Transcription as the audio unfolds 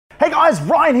guys,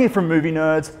 Ryan here from Movie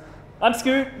Nerds. I'm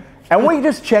Scoot. And we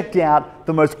just checked out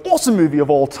the most awesome movie of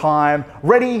all time,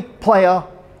 Ready Player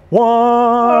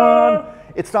One.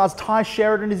 It stars Ty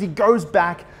Sheridan as he goes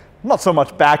back, not so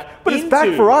much back, but it's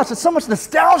back for us. It's so much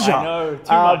nostalgia. I know,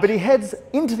 too much. But he heads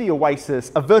into the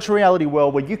Oasis, a virtual reality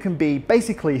world where you can be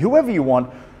basically whoever you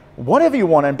want, whatever you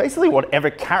want, and basically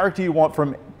whatever character you want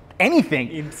from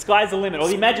anything. The sky's the limit, or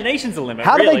the imagination's the limit.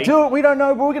 How really. do they do it? We don't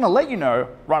know, but we're going to let you know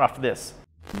right after this.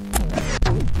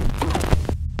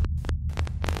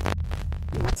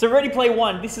 So Ready Player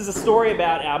One, this is a story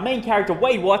about our main character,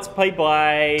 Wade Watts, played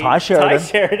by Ty Sheridan. Ty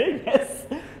Sheridan, yes.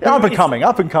 Up and coming,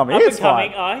 up and coming. Up It's and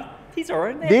coming. fine. He's all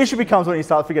right, man. The issue becomes when you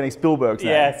start forgetting Spielberg's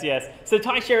name. Yes, yes. So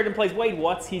Ty Sheridan plays Wade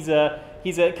Watts. He's a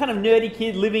kind of nerdy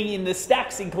kid living in the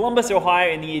stacks in Columbus,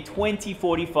 Ohio in the year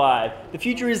 2045. The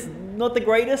future is not the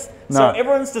greatest, so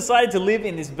everyone's decided to live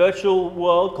in this virtual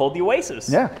world called the Oasis.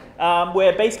 Yeah.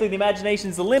 Where basically the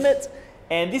imagination's the limit,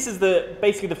 and this is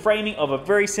basically the framing of a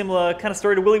very similar kind of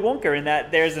story to Willy Wonka in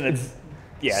that there's an...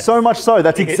 So much so.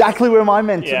 That's exactly where my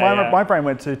brain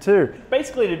went to too.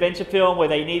 Basically an adventure film where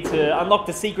they need to unlock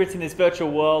the secrets in this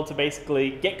virtual world to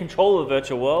basically get control of the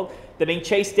virtual world. They're being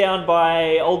chased down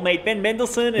by old mate Ben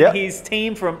Mendelsohn and his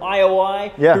team from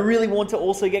IOI who really want to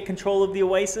also get control of the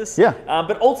Oasis.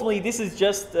 But ultimately this is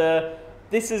just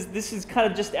this is kind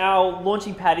of just our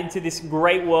launching pad into this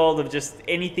great world of just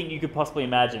anything you could possibly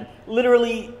imagine.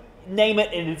 Literally name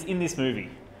it and it's in this movie.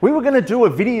 We were going to do a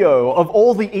video of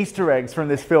all the Easter eggs from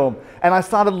this film, and I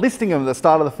started listing them at the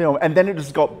start of the film, and then it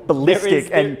just got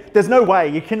ballistic, and there's no way,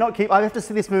 you cannot keep, I have to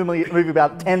see this movie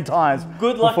about 10 times.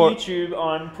 Good luck YouTube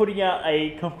on putting out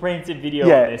a comprehensive video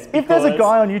on this. If there's a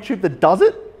guy on YouTube that does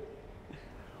it,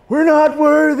 we're not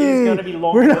worthy. It's going to be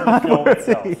longer than the film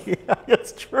itself. Yeah,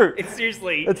 it's true. It's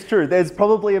seriously. It's true. There's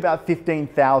probably about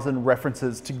 15,000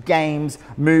 references to games,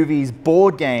 movies,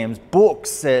 board games,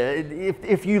 books.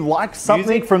 If you like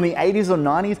something from the 80s or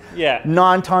 90s,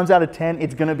 9 times out of 10,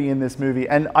 it's going to be in this movie.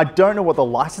 And I don't know what the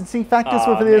licensing factors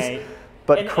were for this.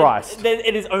 But Christ.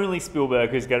 It is only Spielberg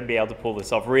who's going to be able to pull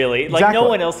this off, really. Like, no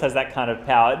one else has that kind of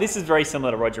power. This is very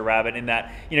similar to Roger Rabbit in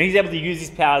that, he's able to use his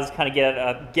powers to kind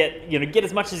of get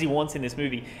as much as he wants in this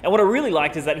movie. And what I really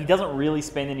liked is that he doesn't really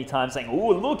spend any time saying, oh,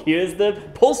 look, here's the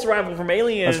pulse rifle from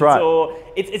Aliens. That's right. Or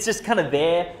it's just kind of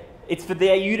there. It's for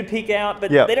you to pick out,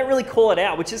 but they don't really call it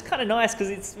out, which is kind of nice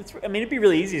because it'd be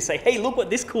really easy to say, hey, look what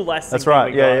this cool licensing That's right,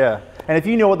 thing we got. yeah. And if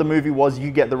you know what the movie was,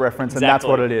 you get the reference, and that's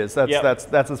what it is.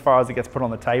 That's as far as it gets put on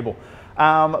the table.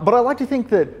 But I like to think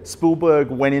that Spielberg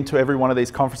went into every one of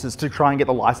these conferences to try and get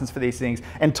the license for these things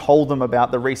and told them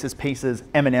about the Reese's Pieces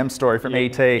M&M story from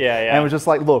E.T. And it was just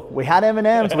like, look, we had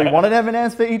M&Ms, we wanted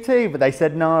M&Ms for E.T., but they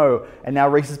said no. And now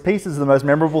Reese's Pieces is the most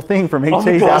memorable thing from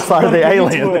E.T.'s outside of the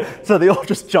Alien. So they all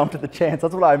just jumped at the chance.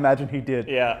 That's what I imagine he did.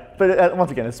 But once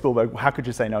again, it's Spielberg. How could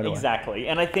you say no to it? Exactly.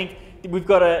 And I think we've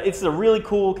got it's a really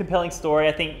cool, compelling story.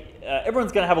 I think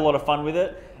everyone's going to have a lot of fun with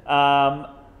it.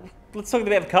 Let's talk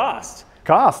about the cast.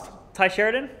 Ty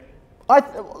Sheridan?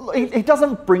 He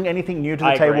doesn't bring anything new to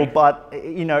the table, but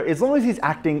as long as his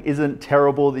acting isn't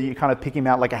terrible, that you kind of pick him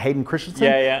out like a Hayden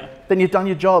Christensen, then you've done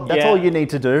your job. That's all you need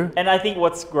to do. And I think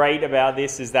what's great about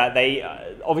this is that they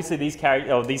obviously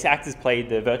these actors played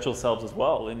their virtual selves as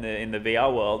well in the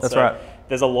VR world. That's right.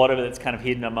 There's a lot of it that's kind of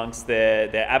hidden amongst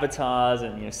their avatars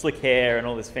and slick hair and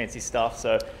all this fancy stuff.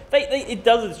 So it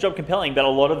does its job compelling, but a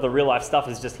lot of the real life stuff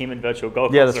is just him in virtual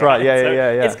goggles. Yeah, that's right.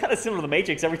 Yeah. It's kind of similar to the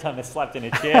Matrix every time they're slapped in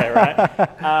a chair,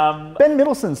 right? Ben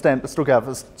Mendelsohn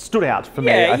stood out for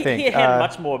me. I think he had a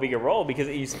much more bigger role because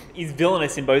he's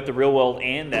villainous in both the real world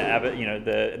and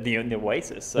the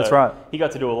Oasis. So that's right. He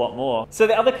got to do a lot more. So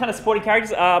the other kind of supporting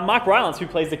characters are Mark Rylance, who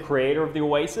plays the creator of the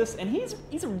Oasis, and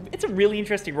it's a really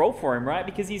interesting role for him, right?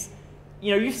 Because he's,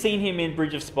 you've seen him in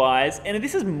Bridge of Spies, and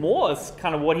this is more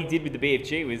kind of what he did with the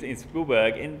BFG was in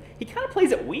Spielberg, and he kind of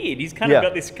plays it weird. He's kind of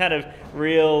got this kind of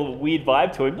real weird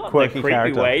vibe to him, not in a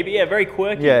creepy way, but very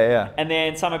quirky. And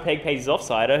then Simon Pegg plays his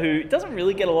offsider, who doesn't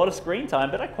really get a lot of screen time,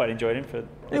 but I quite enjoyed him for.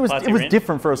 It was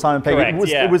different for a Simon Pegg.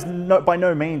 It was by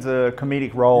no means a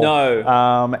comedic role. No.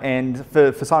 And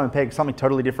for Simon Pegg, something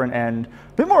totally different and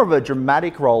a bit more of a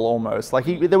dramatic role almost. Like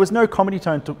there was no comedy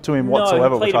tone to him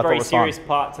whatsoever. No, he which played I a very thought was serious fun.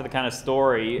 part to the kind of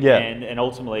story and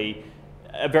ultimately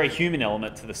a very human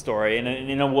element to the story. And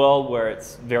in a world where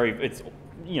it's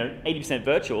 80%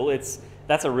 virtual,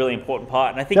 that's a really important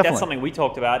part. And I think that's something we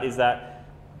talked about is that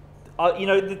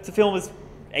the film is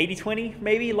 80-20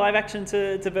 maybe live action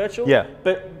to virtual. Yeah.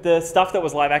 But the stuff that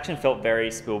was live action felt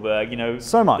very Spielberg. You know,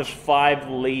 so much. The 5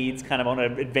 leads kind of on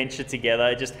an adventure together.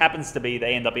 It just happens to be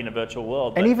they end up in a virtual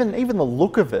world. And even the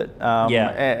look of it.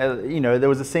 You know, there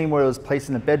was a scene where it was placed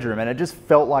in a bedroom, and it just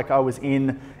felt like I was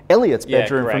in Elliot's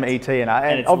bedroom from E.T. And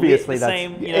obviously that's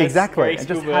same, you know, exactly. It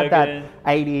just had that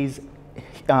 80s,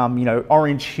 you know,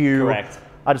 orange hue. Correct.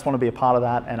 I just want to be a part of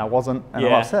that, and I wasn't, and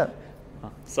I'm upset.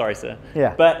 Sorry, sir.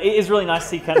 Yeah. But it is really nice to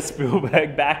see kind of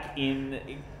Spielberg back in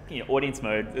audience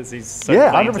mode, as he's so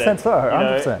 100% so.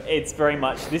 100%. It's very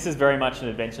much. This is very much an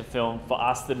adventure film for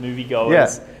us, the moviegoers.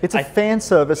 Yeah. It's a fan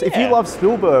service. If you love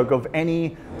Spielberg of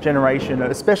any generation,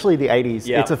 especially the 80s,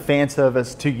 it's a fan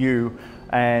service to you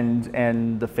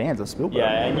and the fans of Spielberg.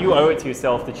 Yeah, and you owe it to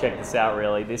yourself to check this out.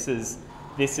 Really, this is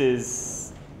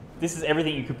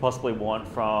everything you could possibly want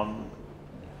from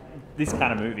this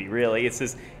kind of movie. Really, it's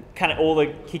just kind of all the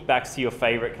kickbacks to your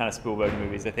favorite kind of Spielberg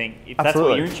movies. I think if that's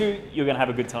what you're into, you're going to have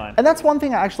a good time. And that's one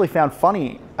thing I actually found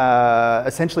funny,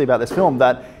 essentially, about this film,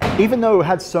 that even though it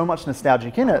had so much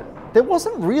nostalgic in it, there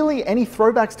wasn't really any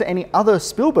throwbacks to any other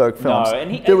Spielberg films.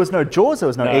 No, there was no Jaws, there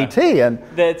was no E.T. and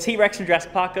the T-Rex from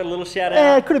Jurassic Park got a little shout out.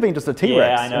 Yeah, it could have been just a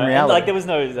T-Rex. Yeah, I know. In reality. And, like, there was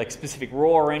no like specific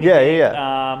roar or anything.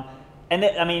 Yeah. And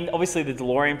I mean, obviously, the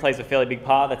DeLorean plays a fairly big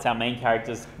part. That's our main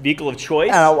character's vehicle of choice.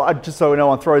 And just so no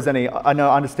one throws any, I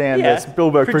understand that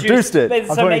Spielberg produced it.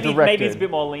 So maybe it's a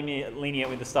bit more lenient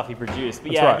with the stuff he produced.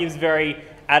 But he was very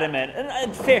adamant.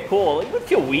 And fair call. It would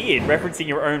feel weird referencing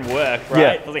your own work, right?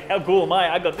 Yeah. I was like, how cool am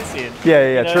I? I got this in.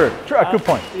 True. Good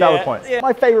point. Valid point. Yeah.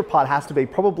 My favorite part has to be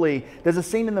probably, there's a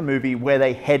scene in the movie where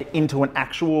they head into an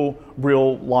actual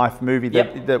real life movie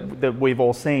that we've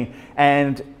all seen.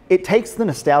 And it takes the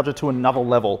nostalgia to another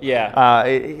level. Yeah.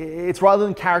 It's rather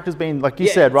than characters being, like you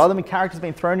said, rather than characters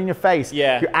being thrown in your face,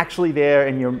 you're actually there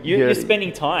and you're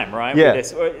spending time, right? With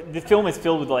this. The film is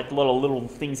filled with like a lot of little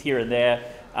things here and there.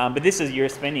 But this is, you're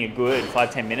spending a good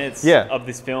 5-10 minutes of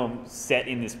this film set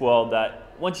in this world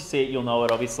that once you see it, you'll know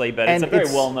it, obviously, but it's a very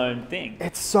well-known thing.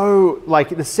 It's so, like,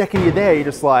 the second you're there, you're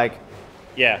just like,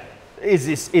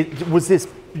 was this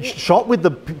shot with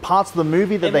the parts of the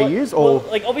movie that they use? Or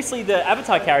like, obviously the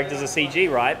Avatar characters are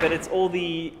CG, right? But it's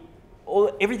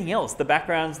everything else, the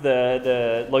backgrounds,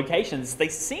 the locations, they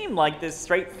seem like they're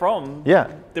straight from the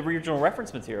original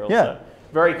reference material. So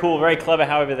very cool, very clever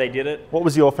however they did it. What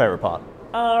was your favorite part?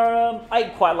 I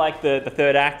quite liked the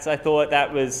third act. I thought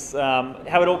that was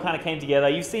how it all kind of came together.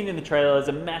 You've seen in the trailer, there's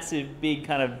a massive, big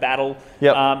kind of battle.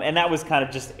 And that was kind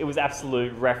of just, it was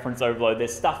absolute reference overload.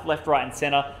 There's stuff left, right, and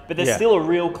center, but there's still a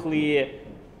real clear,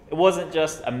 it wasn't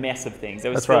just a mess of things.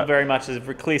 There was still very much a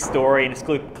clear story and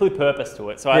a clear purpose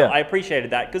to it. So I appreciated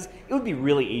that, because it would be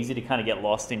really easy to kind of get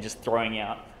lost in just throwing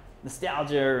out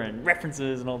nostalgia and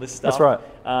references and all this stuff. That's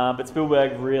right. But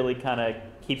Spielberg really kind of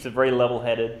keeps it very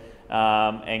level-headed.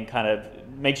 And kind of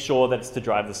make sure that it's to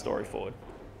drive the story forward.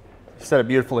 You said it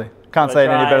beautifully. Can't say it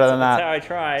any better than that. That's how I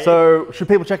try. So, should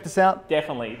people check this out?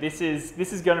 Definitely. This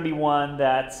is going to be one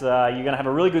that you're going to have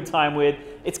a really good time with.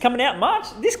 It's coming out March.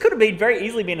 This could have very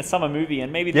easily been a summer movie,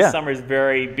 and maybe this summer is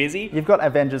very busy. You've got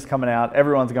Avengers coming out.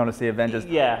 Everyone's going to see Avengers.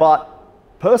 Yeah. But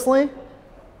personally,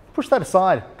 push that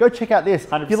aside. Go check out this.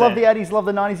 100%. If you love the 80s, love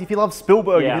the 90s, if you love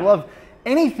Spielberg, if you love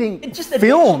anything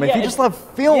film, if you just love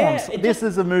films, this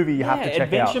is a movie you have to check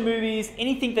out. Adventure movies,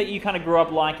 anything that you kind of grew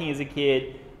up liking as a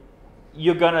kid,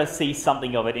 you're going to see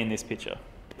something of it in this picture.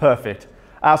 Perfect.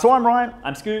 So I'm Ryan.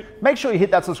 I'm Scoot. Make sure you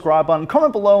hit that subscribe button,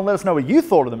 comment below and let us know what you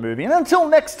thought of the movie. And until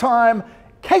next time, in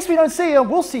case we don't see you,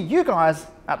 we'll see you guys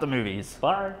at the movies.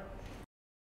 Bye.